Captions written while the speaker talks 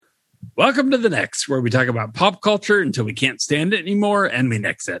Welcome to The Next, where we talk about pop culture until we can't stand it anymore and we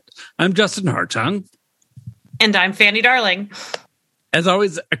nix it. I'm Justin Hartung. And I'm Fanny Darling. As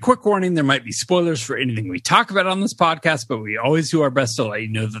always, a quick warning, there might be spoilers for anything we talk about on this podcast, but we always do our best to let you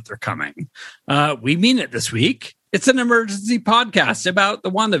know that they're coming. We mean it this week. It's an emergency podcast about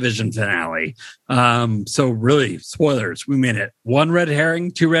the WandaVision finale. So really, spoilers, we mean it. 1 red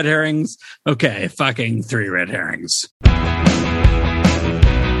herring, 2 red herrings. Okay, fucking 3 red herrings.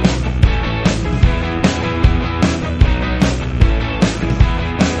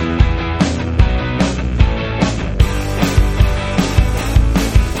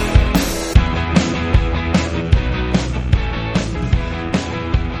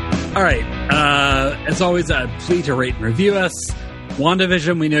 All right. As always, a plea to rate and review us.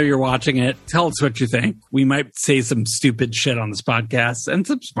 WandaVision, we know you're watching it. Tell us what you think. We might say some stupid shit on this podcast and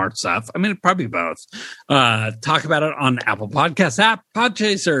some smart stuff. I mean, probably both. Talk about it on Apple Podcasts app,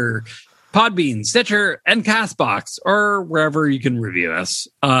 Podchaser, Podbean, Stitcher, and CastBox, or wherever you can review us.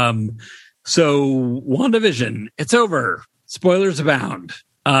 So WandaVision, it's over. Spoilers abound.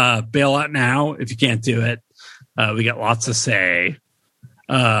 Bail out now if you can't do it. We got lots to say.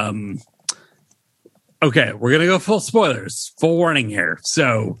 Okay, we're going to go full spoilers, full warning here.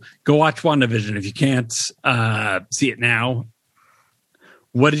 So go watch WandaVision if you can't see it now.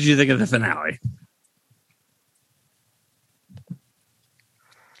 What did you think of the finale?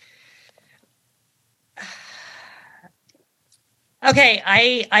 Okay,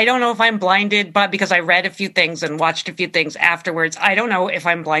 I don't know if I'm blinded, but because I read a few things and watched a few things afterwards, I don't know if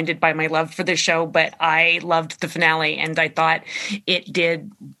I'm blinded by my love for this show, but I loved the finale and I thought it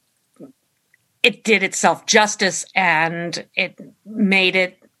did itself justice, and it made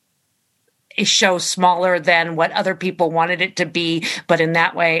it a show smaller than what other people wanted it to be. But in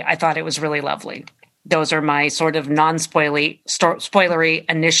that way, I thought it was really lovely. Those are my sort of spoilery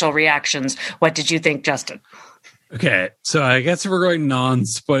initial reactions. What did you think, Justin? Okay, so I guess if we're going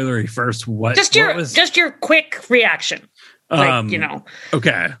non-spoilery first, just your quick reaction,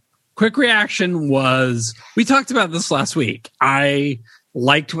 Okay, quick reaction was, we talked about this last week. I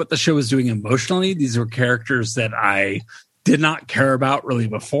liked what the show was doing emotionally. These were characters that I did not care about really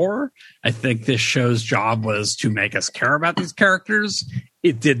before. I think this show's job was to make us care about these characters.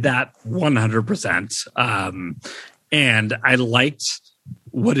 It did that 100%. And I liked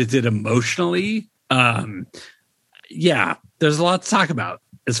what it did emotionally. Yeah, there's a lot to talk about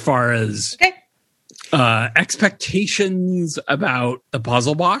as far as expectations about the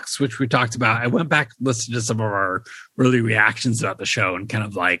puzzle box, which we talked about. I went back and listened to some of our early reactions about the show and kind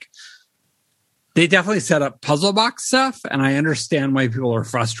of like, they definitely set up puzzle box stuff, and I understand why people are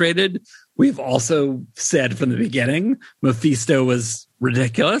frustrated. We've also said from the beginning, Mephisto was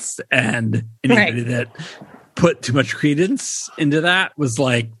ridiculous, and anybody that put too much credence into that was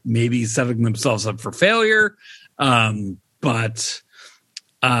like maybe setting themselves up for failure. But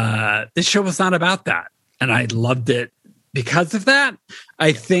this show was not about that. And I loved it because of that.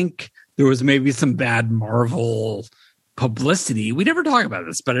 I think there was maybe some bad Marvel publicity. We never talk about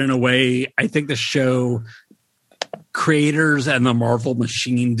this, but in a way, I think the show creators and the Marvel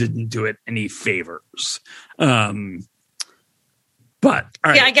machine didn't do it any favors. But all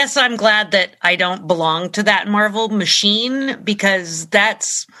right. Yeah, I guess I'm glad that I don't belong to that Marvel machine, because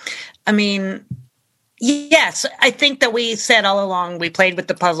yes, I think that we said all along we played with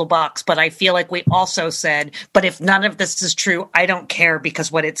the puzzle box, but I feel like we also said, but if none of this is true, I don't care,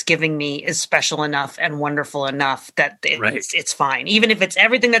 because what it's giving me is special enough and wonderful enough that it's fine. Even if it's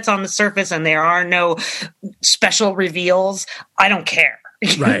everything that's on the surface and there are no special reveals, I don't care.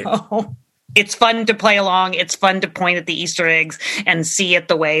 Right. It's fun to play along. It's fun to point at the Easter eggs and see it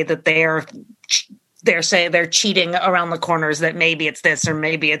the way that they're cheating around the corners, that maybe it's this or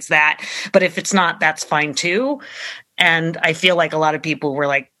maybe it's that. But if it's not, that's fine too. And I feel like a lot of people were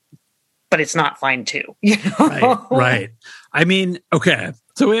like, but it's not fine too. You know? Right. I mean, okay.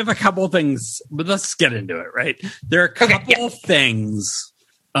 So we have a couple of things, but let's get into it, right? There are a couple of things.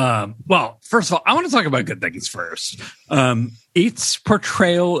 Well, first of all, I want to talk about good things first. Its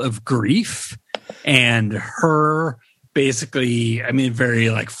portrayal of grief and her basically, I mean, very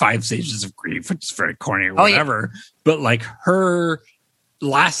like 5 stages of grief, which is very corny or whatever, but like her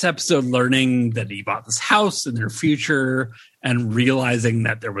last episode learning that he bought this house in their future and realizing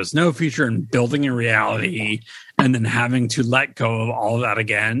that there was no future and building a reality and then having to let go of all of that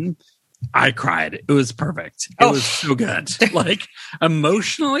again. I cried. It was perfect. It was so good. Like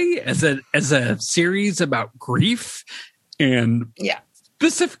emotionally, as a series about grief and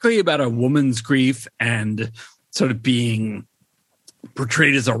specifically about a woman's grief and sort of being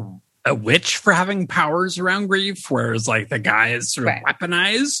portrayed as a a witch for having powers around grief, whereas like the guy is sort of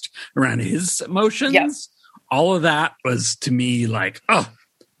weaponized around his emotions. Yep. All of that was to me like, oh,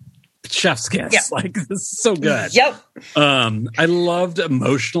 chef's kiss. Yep. Like, this is so good. Yep. I loved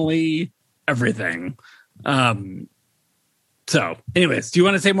emotionally everything. So anyways, do you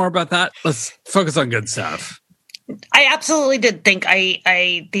want to say more about that? Let's focus on good stuff. I absolutely did think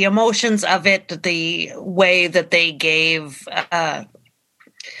the emotions of it, the way that they gave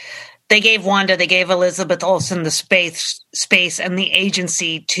Wanda, they gave Elizabeth Olsen the space and the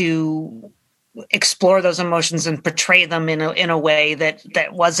agency to explore those emotions and portray them in a way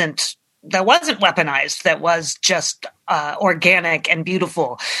that wasn't weaponized, that was just organic and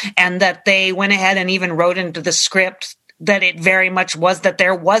beautiful, and that they went ahead and even wrote into the script that it very much was that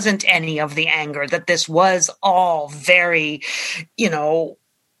there wasn't any of the anger, that this was all very,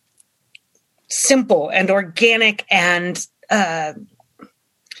 simple and organic and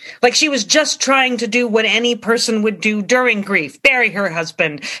like she was just trying to do what any person would do during grief: bury her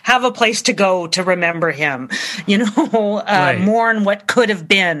husband, have a place to go to remember him, mourn what could have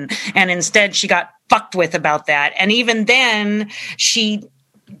been. And instead she got fucked with about that. And even then she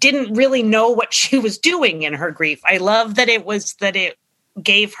didn't really know what she was doing in her grief. I love that it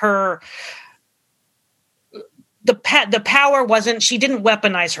gave her the power wasn't, she didn't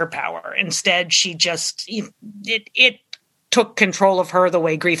weaponize her power. Instead, she just, it took control of her the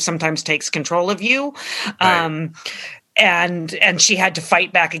way grief sometimes takes control of you. Right. And she had to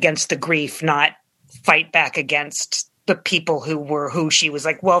fight back against the grief, not fight back against the people who she was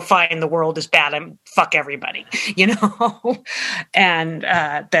like, well, fine, the world is bad, fuck everybody, and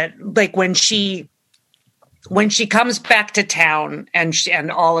that, like, when she comes back to town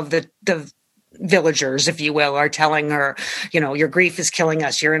and all of the villagers, if you will, are telling her, your grief is killing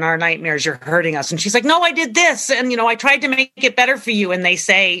us, you're in our nightmares, you're hurting us, and she's like, no, I did this, and I tried to make it better for you, and they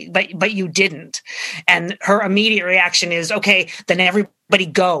say, but you didn't. And her immediate reaction is, okay, then everybody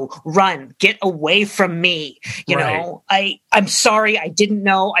go, run, get away from me. I'm sorry, I didn't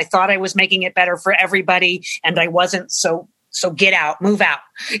know, I thought I was making it better for everybody, and I wasn't. So get out, move out,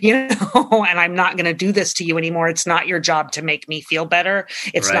 and I'm not going to do this to you anymore. It's not your job to make me feel better.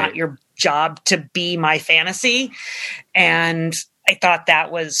 It's not your job to be my fantasy. And I thought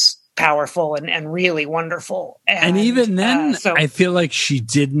that was powerful and really wonderful. And even then, I feel like she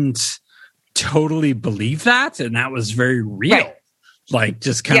didn't totally believe that. And that was very real. Right. Like,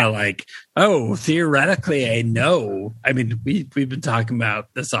 just kind of like, oh, theoretically, I know. I mean, we've been talking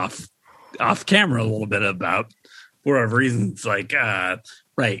about this off camera a little bit about, for whatever reasons, like,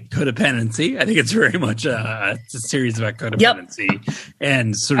 codependency. I think it's very much it's a series about codependency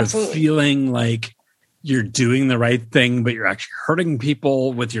and sort of feeling like you're doing the right thing, but you're actually hurting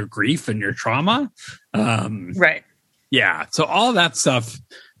people with your grief and your trauma. Right. Yeah. So all that stuff,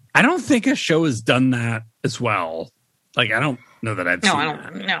 I don't think a show has done that as well. Like, I don't know that I've seen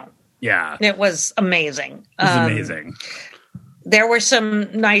that. No. Yeah. It was amazing. It was amazing. There were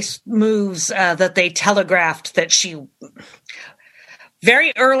some nice moves that they telegraphed that she...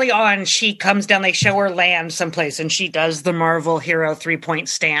 Very early on, she comes down, they show her land someplace, and she does the Marvel hero 3-point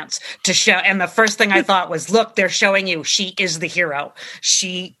stance to show. And the first thing I thought was, look, they're showing you she is the hero.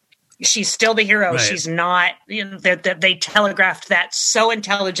 She's still the hero. Right. She's not, they telegraphed that so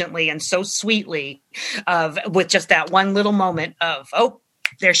intelligently and so sweetly with just that one little moment of, oh,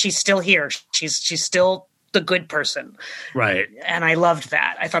 there, she's still here. She's still the good person. Right. And I loved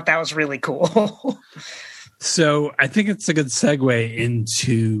that. I thought that was really cool. So I think it's a good segue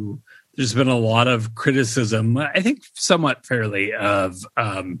into, there's been a lot of criticism, I think somewhat fairly, of,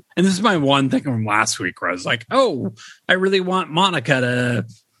 and this is my one thing from last week where I was like, oh, I really want Monica to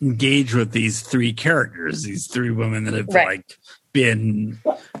engage with these three characters, these three women that have like been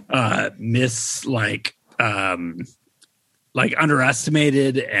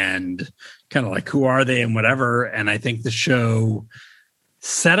underestimated and kind of like, who are they and whatever. And I think the show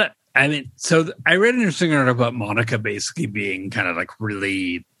set it. I mean, so I read an interesting article about Monica basically being kind of like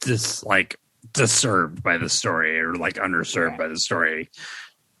really disturbed by the story, or like underserved by the story.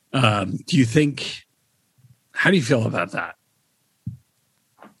 How do you feel about that?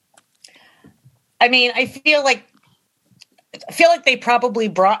 I mean, I feel like they probably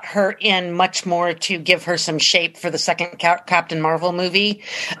brought her in much more to give her some shape for the second Captain Marvel movie.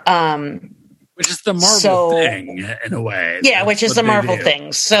 Which is the Marvel thing in a way. Yeah, which is the Marvel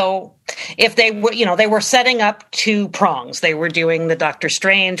thing. So if they were, they were setting up two prongs. They were doing the Doctor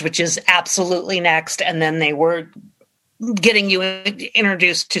Strange, which is absolutely next. And then they were getting you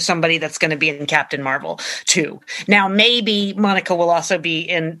introduced to somebody that's going to be in Captain Marvel too. Now, maybe Monica will also be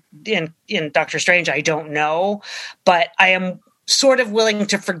in Doctor Strange. I don't know, but I am sort of willing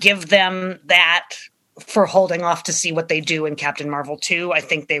to forgive them that for holding off to see what they do in Captain Marvel 2. I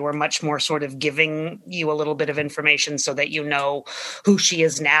think they were much more sort of giving you a little bit of information so that you know who she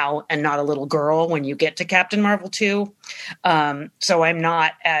is now and not a little girl when you get to Captain Marvel 2. So I'm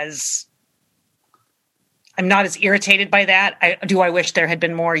not as irritated by that. Do I wish there had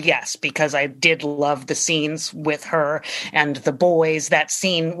been more? Yes, because I did love the scenes with her and the boys. That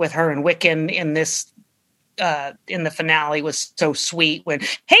scene with her and Wiccan in the finale was so sweet when,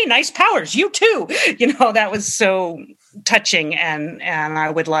 hey, nice powers, you too. That was so touching, and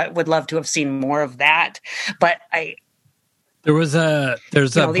I would love to have seen more of that. But there's a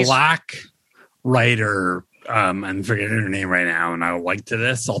black writer, I'm forgetting her name right now, and I'll link to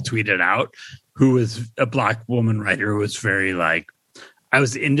this. I'll tweet it out. Who was a black woman writer who was very like, I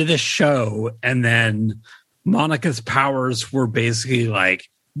was into this show, and then Monica's powers were basically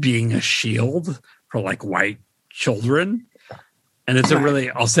like being a shield for like white children. And it's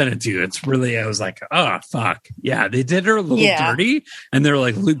I'll send it to you. It's really, I was like, oh, fuck. Yeah, they did her a little dirty. And they're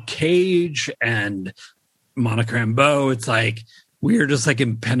like Luke Cage and Monica Rambeau. It's like, we're just like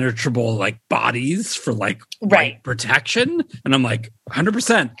impenetrable like bodies for like white protection. And I'm like,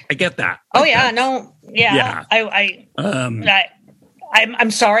 100%. I get that. Oh, yeah. No. Yeah.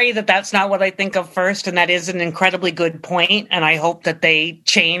 I'm sorry that that's not what I think of first, and that is an incredibly good point, and I hope that they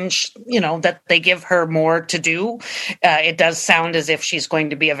change, that they give her more to do. It does sound as if she's going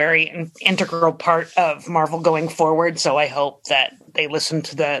to be a very integral part of Marvel going forward, so I hope that they listen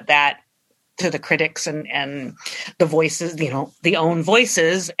to the critics and the voices, the own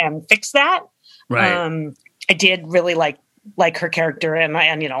voices, and fix that. Right. I did really like her character, and I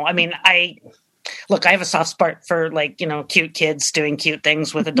have a soft spot for cute kids doing cute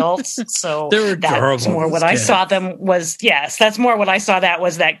things with adults. So that's more what I saw them was. Yes, that's more what I saw. That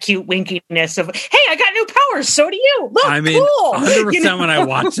was that cute winkiness of, hey, I got new powers. So do you. Look, cool. 100% when I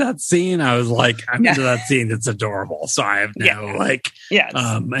watched that scene, I was like, I'm into that scene. It's adorable. So I have now yes.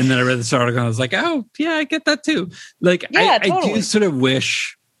 And then I read this article and I was like, oh yeah, I get that too. Like, I do sort of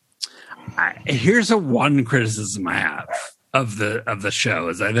wish. Here's one criticism I have of the show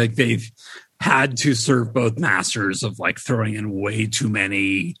is I think they've had to serve both masters of like throwing in way too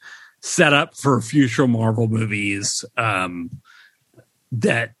many setup for future Marvel movies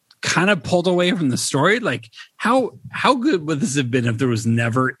that kind of pulled away from the story. Like how good would this have been if there was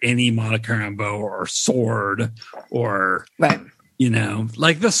never any Monica Rambeau or Sword or like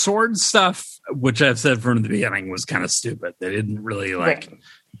the Sword stuff, which I've said from the beginning was kind of stupid. They didn't really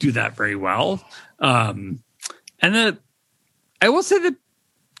do that very well. And then I will say that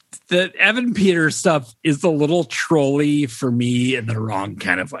the Evan Peters stuff is a little trolly for me in the wrong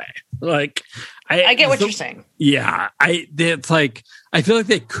kind of way. Like, I get what you're saying. Yeah, it's like I feel like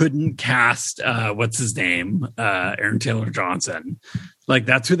they couldn't cast what's his name, Aaron Taylor Johnson. Like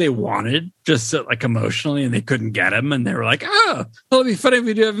that's who they wanted, just like emotionally, and they couldn't get him. And they were like, "Oh, it'll be funny if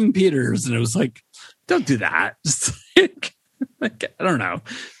we do Evan Peters." And it was like, "Don't do that." Just like I don't know.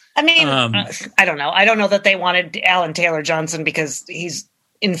 I mean, I don't know. I don't know that they wanted Alan Taylor Johnson because he's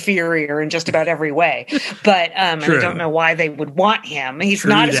inferior in just about every way, but I don't know why they would want him. He's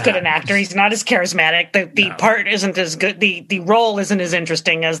not as good an actor. He's not as charismatic. The part isn't as good. The role isn't as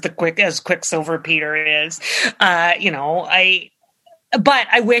interesting as Quicksilver Peter is. But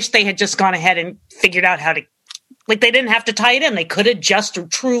I wish they had just gone ahead and figured out how to. Like they didn't have to tie it in. They could have just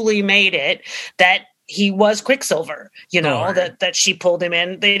truly made it that he was Quicksilver, that she pulled him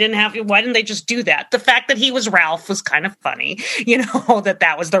in. They didn't have, why didn't they just do that? The fact that he was Ralph was kind of funny,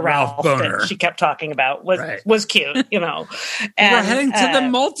 that was the Ralph that she kept talking about was cute, And, we're heading to the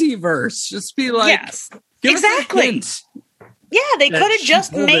multiverse. Just be like, yes, exactly. Yeah, they could have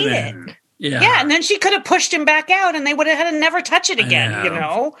just made it. Yeah, and then she could have pushed him back out and they would have had to never touch it again,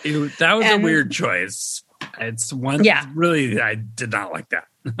 That was a weird choice. It's one really, I did not like that.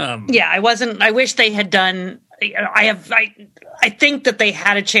 I wish they had done. I think that they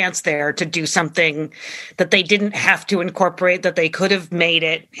had a chance there to do something that they didn't have to incorporate. That they could have made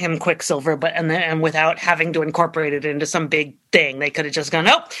it him Quicksilver, and without having to incorporate it into some big thing, they could have just gone,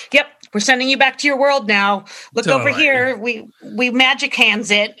 "Oh, yep, we're sending you back to your world now. Look over here. We magic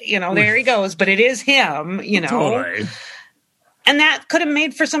hands it. There he goes. But it is him. Totally. And that could have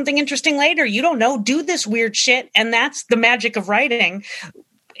made for something interesting later. You don't know. Do this weird shit, and that's the magic of writing.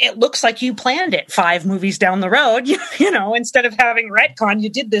 It looks like you planned it 5 movies down the road, instead of having retcon, you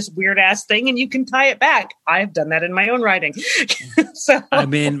did this weird ass thing and you can tie it back. I've done that in my own writing. So, I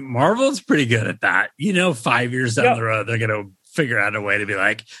mean, Marvel's pretty good at that. 5 years down the road, they're going to figure out a way to be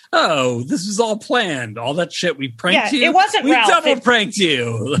like, oh, this was all planned. All that shit we pranked you. It wasn't we Ralph. Double pranked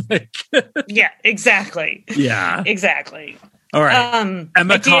you. Yeah, exactly. Yeah. Exactly. All right.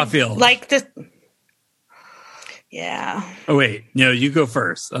 Emma Caulfield. Like this. Yeah. Oh, wait. No, you go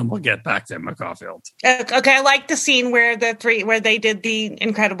first, and we'll get back to Emma Caulfield. Okay, I like the scene where they did the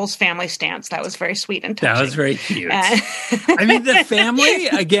Incredibles family stance. That was very sweet and touching. That was very cute. I mean, the family,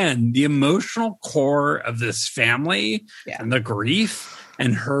 again, the emotional core of this family and the grief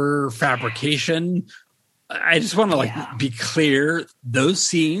and her fabrication. I just want to be clear. Those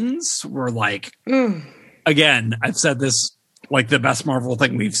scenes were again, I've said this, like the best Marvel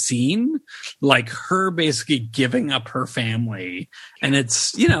thing we've seen, like her basically giving up her family. And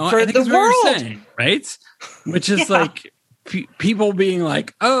it's, for I think the it's world, what you're saying, right? Which is people being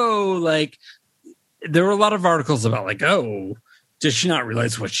like, oh, like there were a lot of articles about like, oh, did she not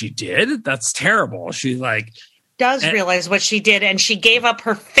realize what she did? That's terrible. She does realize what she did, and she gave up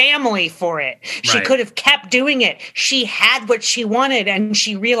her family for it. She could have kept doing it. She had what she wanted, and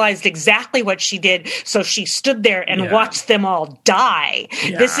she realized exactly what she did. So she stood there and watched them all die.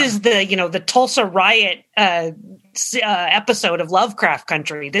 Yeah. This is the Tulsa riot episode of Lovecraft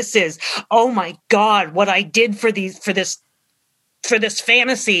Country. This is, oh my God, what I did for this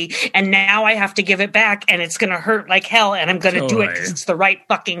fantasy, and now I have to give it back, and it's going to hurt like hell, and I'm going to do it because it's the right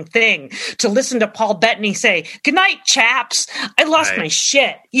fucking thing. To listen to Paul Bettany say, "Good night, chaps. I lost my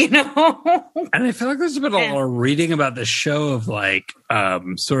shit," And I feel like there's been a lot of reading about the show of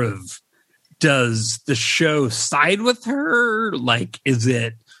sort of, does the show side with her? Like, is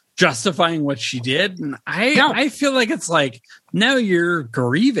it justifying what she did? And I feel like it's like, no, you're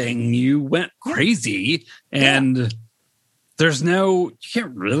grieving. You went crazy, and you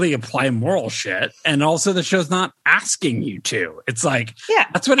can't really apply moral shit. And also the show's not asking you to. It's like,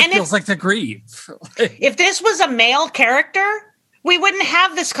 that's what it feels like to grieve. If this was a male character, we wouldn't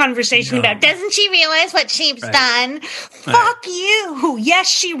have this conversation about, doesn't she realize what she's done? Fuck you. Yes,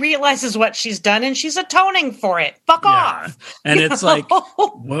 she realizes what she's done, and she's atoning for it. Fuck off. And it's like,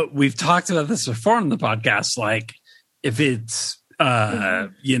 we've talked about this before on the podcast, like if it's,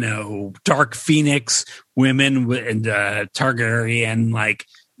 Dark Phoenix women and Targaryen, like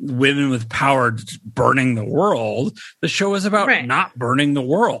women with power burning the world. The show is about not burning the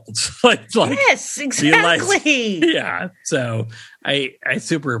world. Yes, exactly. So I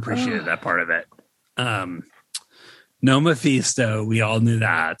super appreciated that part of it. No Mephisto, we all knew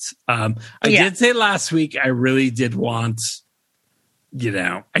that. I did say last week I really did want,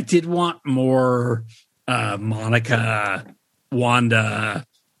 more Monica, Wanda,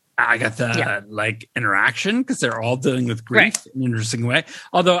 Agatha interaction, because they're all dealing with grief in an interesting way.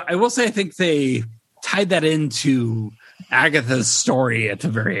 Although I will say, I think they tied that into Agatha's story at the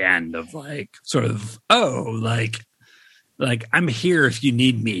very end of I'm here if you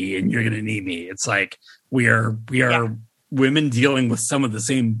need me, and you're going to need me. It's like we are women dealing with some of the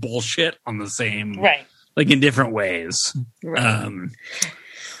same bullshit on the same in different ways.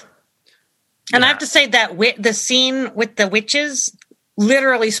 And I have to say that the scene with the witches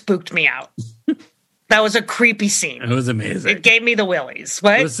literally spooked me out. That was a creepy scene. It was amazing. It gave me the willies.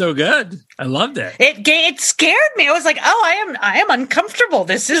 What? It was so good. I loved it. It scared me. I was like, oh, I am uncomfortable.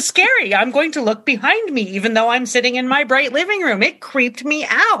 This is scary. I'm going to look behind me, even though I'm sitting in my bright living room. It creeped me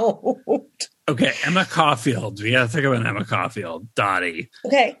out. Okay, Emma Caulfield. We got to think about Emma Caulfield. Dottie.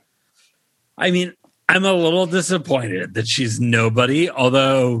 Okay. I mean, I'm a little disappointed that she's nobody,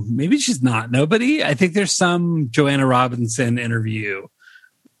 although maybe she's not nobody. I think there's some Joanna Robinson interview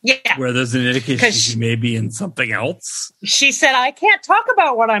where there's an indication she may be in something else. She said, I can't talk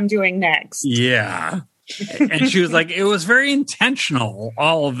about what I'm doing next. Yeah. And she was like, it was very intentional,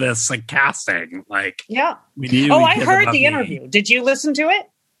 all of this casting. I heard the interview. Did you listen to it?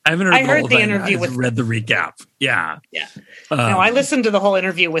 I haven't heard the interview. I read the recap. Yeah. No, I listened to the whole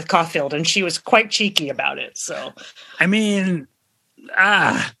interview with Caulfield, and she was quite cheeky about it. So, I mean,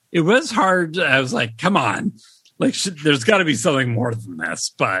 it was hard. I was like, come on. There's got to be something more than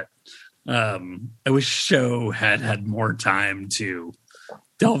this. But I wish show had more time to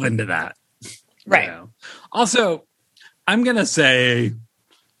delve into that. Right. Also, I'm going to say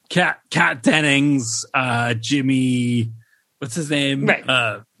Kat Dennings, Jimmy... What's his name?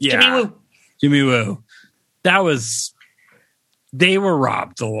 Right. Jimmy Woo. They were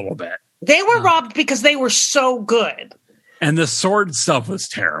robbed a little bit. They were robbed because they were so good. And the sword stuff was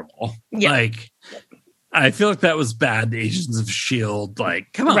terrible. Yeah. I feel like that was bad. Agents of S.H.I.E.L.D.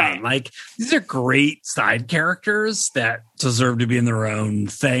 Come on. These are great side characters that deserve to be in their own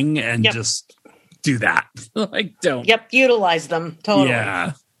thing, and just do that. Don't. Yep, utilize them. Totally.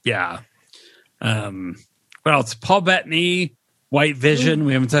 Yeah. Well, it's Paul Bettany, White Vision.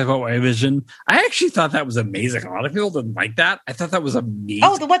 We haven't talked about White Vision. I actually thought that was amazing. A lot of people didn't like that. I thought that was amazing.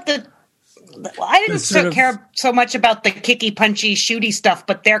 Oh, I didn't care so much about the kicky, punchy, shooty stuff,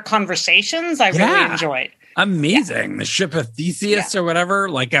 but their conversations I really enjoyed. Amazing. The ship of Theseus or whatever.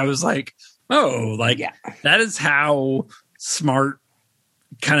 Like, I was like, oh, like that is how smart,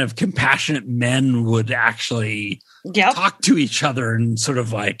 kind of compassionate men would actually talk to each other and sort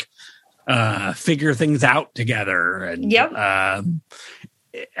of like figure things out together. And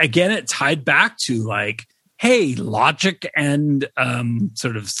again, it tied back to like, hey, logic and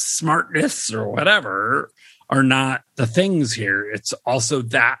sort of smartness or whatever are not the things here. It's also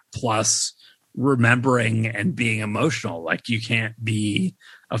that plus remembering and being emotional. Like, you can't be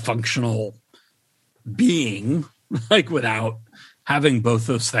a functional being like without having both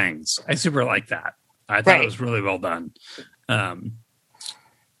those things. I super like that. I thought it was really well done.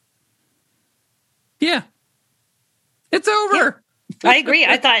 It's over. I agree.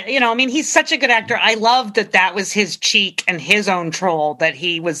 I thought, he's such a good actor. I love that was his cheek and his own troll, that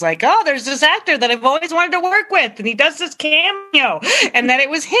he was like, oh, there's this actor that I've always wanted to work with, and he does this cameo, and that it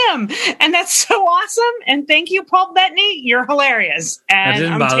was him. And that's so awesome. And thank you, Paul Bettany. You're hilarious. And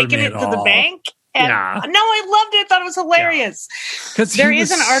I'm taking it to the bank. And no, I loved it. I thought it was hilarious. Because there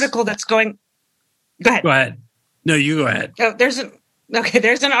is an article that's going. Go ahead. No, you go ahead. Oh, there's an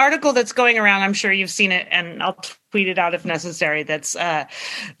article that's going around. I'm sure you've seen it, and I'll tweet it out if necessary. That's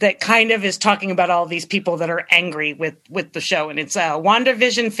that kind of is talking about all these people that are angry with the show, and it's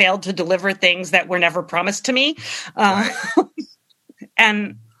WandaVision failed to deliver things that were never promised to me,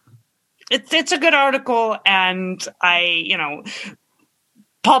 and it's a good article, and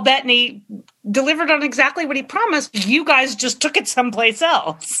Paul Bettany delivered on exactly what he promised. You guys just took it someplace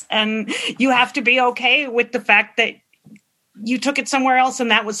else, and you have to be okay with the fact that you took it somewhere else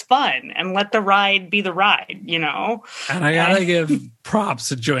and that was fun, and let the ride be the ride, And I gotta give props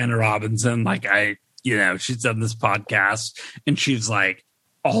to Joanna Robinson. Like, she's done this podcast and she's like,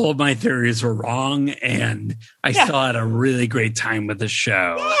 all of my theories were wrong and I still had a really great time with the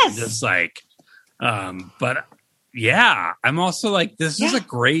show. Yes. Just like, but yeah, I'm also like, this is a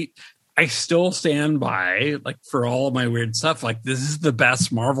great, I still stand by, like, for all of my weird stuff, like, this is the best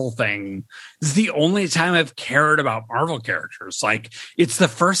Marvel thing. This is the only time I've cared about Marvel characters. Like, it's the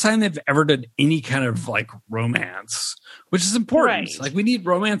first time they've ever done any kind of, like, romance, which is important. Right. Like, we need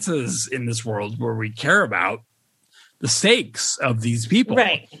romances in this world where we care about the stakes of these people.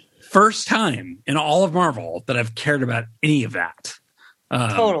 Right. First time in all of Marvel that I've cared about any of that.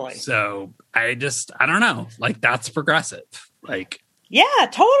 Totally. So, I don't know. Like, that's progressive. Like, yeah,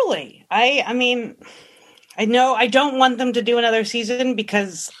 totally. I mean, I know I don't want them to do another season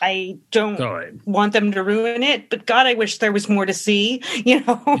because I don't want them to ruin it. But God, I wish there was more to see,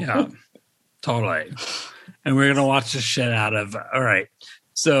 Yeah, totally. And we're going to watch the shit out of, all right.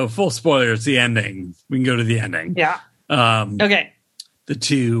 So full spoilers, the ending. We can go to the ending. Yeah. Okay. The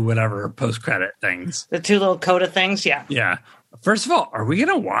two, whatever, post-credit things. The two little coda things. Yeah. Yeah. First of all, are we going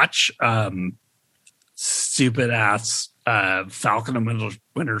to watch stupid ass Falcon and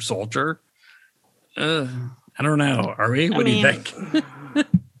Winter Soldier? I don't know. Are we? What do you think?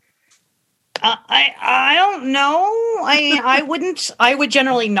 I don't know. I wouldn't. I would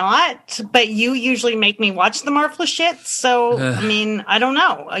generally not. But you usually make me watch the Marvel shit. So I mean, I don't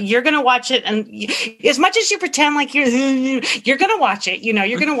know. You're gonna watch it, and as much as you pretend like you're gonna watch it.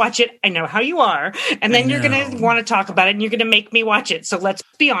 You're gonna watch it. I know how you are, and then you're gonna want to talk about it, and you're gonna make me watch it. So let's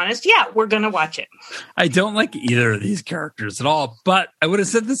be honest. Yeah, we're gonna watch it. I don't like either of these characters at all, but I would have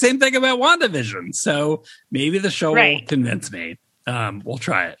said the same thing about WandaVision. So maybe the show will convince me. We'll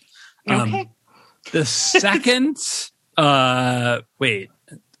try it. Okay. The second, wait,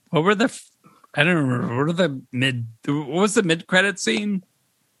 what were the? I don't remember. What was the mid-credit scene?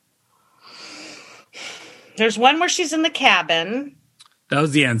 There's one where she's in the cabin. That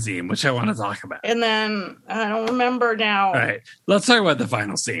was the end scene, which I want to talk about. And then I don't remember now. All right, let's talk about the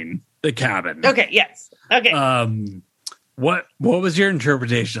final scene, the cabin. Okay. Yes. Okay. What was your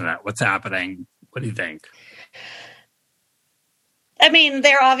interpretation of that? What's happening? What do you think? I mean,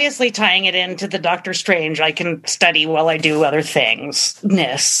 they're obviously tying it into the Doctor Strange. I can study while I do other things.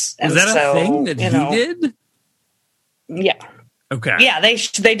 Is that a thing that he did? Yeah. Okay. Yeah, they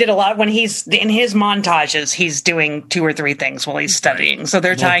did a lot when he's in his montages. He's doing 2 or 3 things while he's studying, so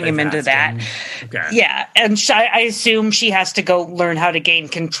they're tying him into that. Okay. Yeah, and I assume she has to go learn how to gain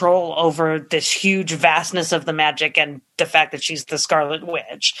control over this huge vastness of the magic and the fact that she's the Scarlet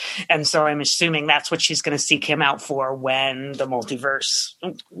Witch. And so I'm assuming that's what she's going to seek him out for when the multiverse,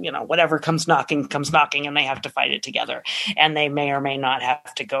 whatever comes knocking, and they have to fight it together. And they may or may not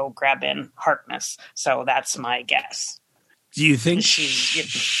have to go grab in Harkness. So that's my guess. Do you think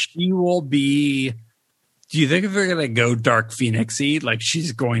she will be Do you think if they're going to go Dark Phoenix-y, like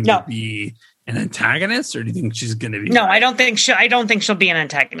she's going to be an antagonist, or do you think she's going to be? No, I don't think she'll be an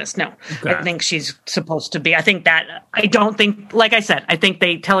antagonist. No, okay. I think she's supposed to be. I think, like I said, I think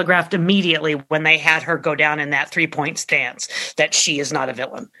they telegraphed immediately when they had her go down in that 3-point stance that she is not a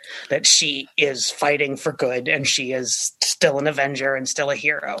villain, that she is fighting for good, and she is still an Avenger and still a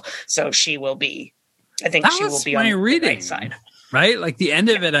hero. So she will be. I think she will be on the right side. Right? Like the end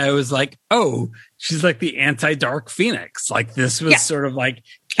of it, I was like, oh, she's like the anti-Dark Phoenix. Like this was sort of like,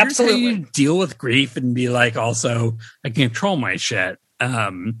 here's how you deal with grief and be like, also, I can control my shit.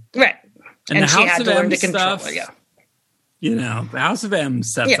 Right. And the she House had of to learn M to control stuff, it, you know, the House of M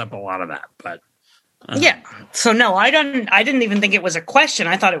sets up a lot of that. But so no, I didn't even think it was a question.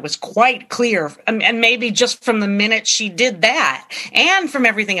 I thought it was quite clear. And maybe just from the minute she did that and from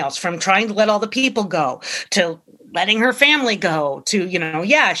everything else, from trying to let all the people go to letting her family go to,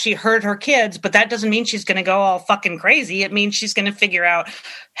 she hurt her kids, but that doesn't mean she's going to go all fucking crazy. It means she's going to figure out,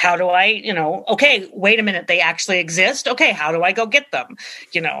 how do I, okay, wait a minute, they actually exist. Okay. How do I go get them?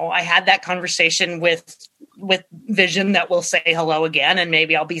 I had that conversation with Vision that will say hello again, and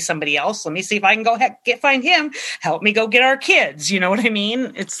maybe I'll be somebody else. Let me see if I can go find him. Help me go get our kids. You know what I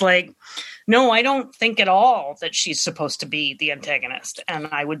mean? It's like, no, I don't think at all that she's supposed to be the antagonist. And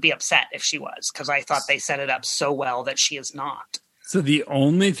I would be upset if she was, because I thought they set it up so well that she is not. So the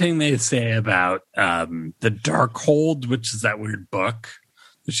only thing they say about the Darkhold, which is that weird book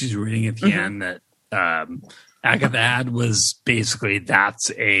that she's reading at the end that Agatha had, was basically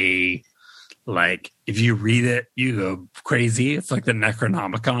that's a, like, if you read it, you go crazy. It's like the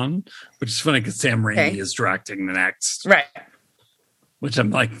Necronomicon, which is funny because Sam Raimi is directing the next. Right. Which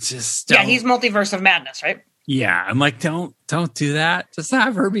I'm like, just yeah, he's Multiverse of Madness, right? Yeah, I'm like, don't do that. Just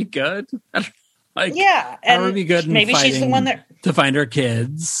have her be good. Like, yeah, have her be good. Maybe she's the one that to find her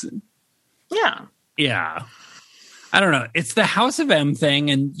kids. Yeah. I don't know. It's the House of M thing,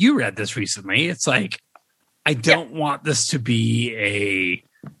 and you read this recently. It's like, I don't want this to be a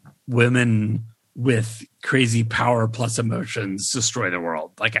women with crazy power plus emotions destroy the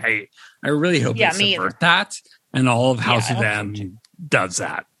world. Like, I really hope they subvert that, and all of House of M does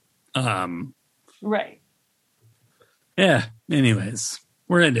that. Right. Yeah. Anyways,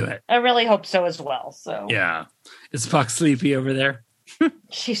 we're into it. I really hope so as well. So yeah. Is Puck sleepy over there?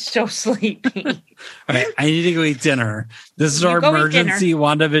 She's so sleepy. All right, I need to go eat dinner. This is our emergency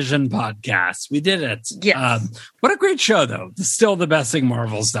WandaVision podcast. We did it. Yes. What a great show, though. It's still the best thing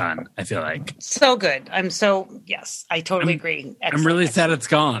Marvel's done, I feel like. So good. Yes, I totally agree. Excellent, I'm really sad it's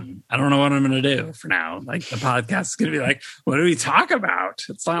gone. I don't know what I'm going to do for now. Like, the podcast is going to be like, what do we talk about?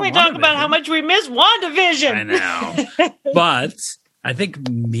 It's not we talk about how much we miss WandaVision. I know. But I think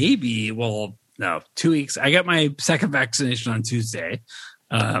maybe no, 2 weeks. I got my second vaccination on Tuesday.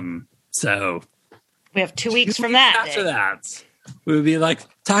 So we have 2 weeks from that. After that, we would be like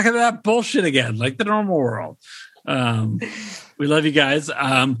talking about bullshit again, like the normal world. We love you guys.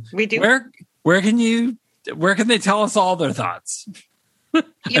 We do. Where can they tell us all their thoughts?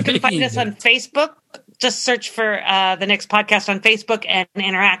 You can find us on Facebook. Just search for the Next Podcast on Facebook and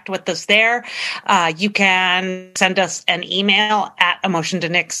interact with us there. You can send us an email at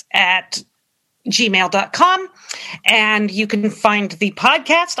emotiontonix@gmail.com, and you can find the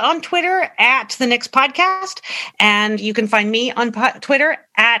podcast on Twitter at the Next Podcast, and you can find me on Twitter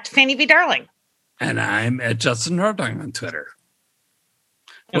at Fanny V. Darling. And I'm at Justin Hartung on Twitter.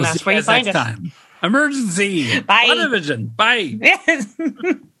 And that's where you find us. Time. Emergency. Bye. WandaVision. Bye.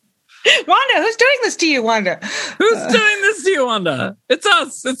 Wanda, who's doing this to you, Wanda? Who's doing this to you, Wanda? It's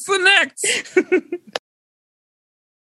us. It's the Next.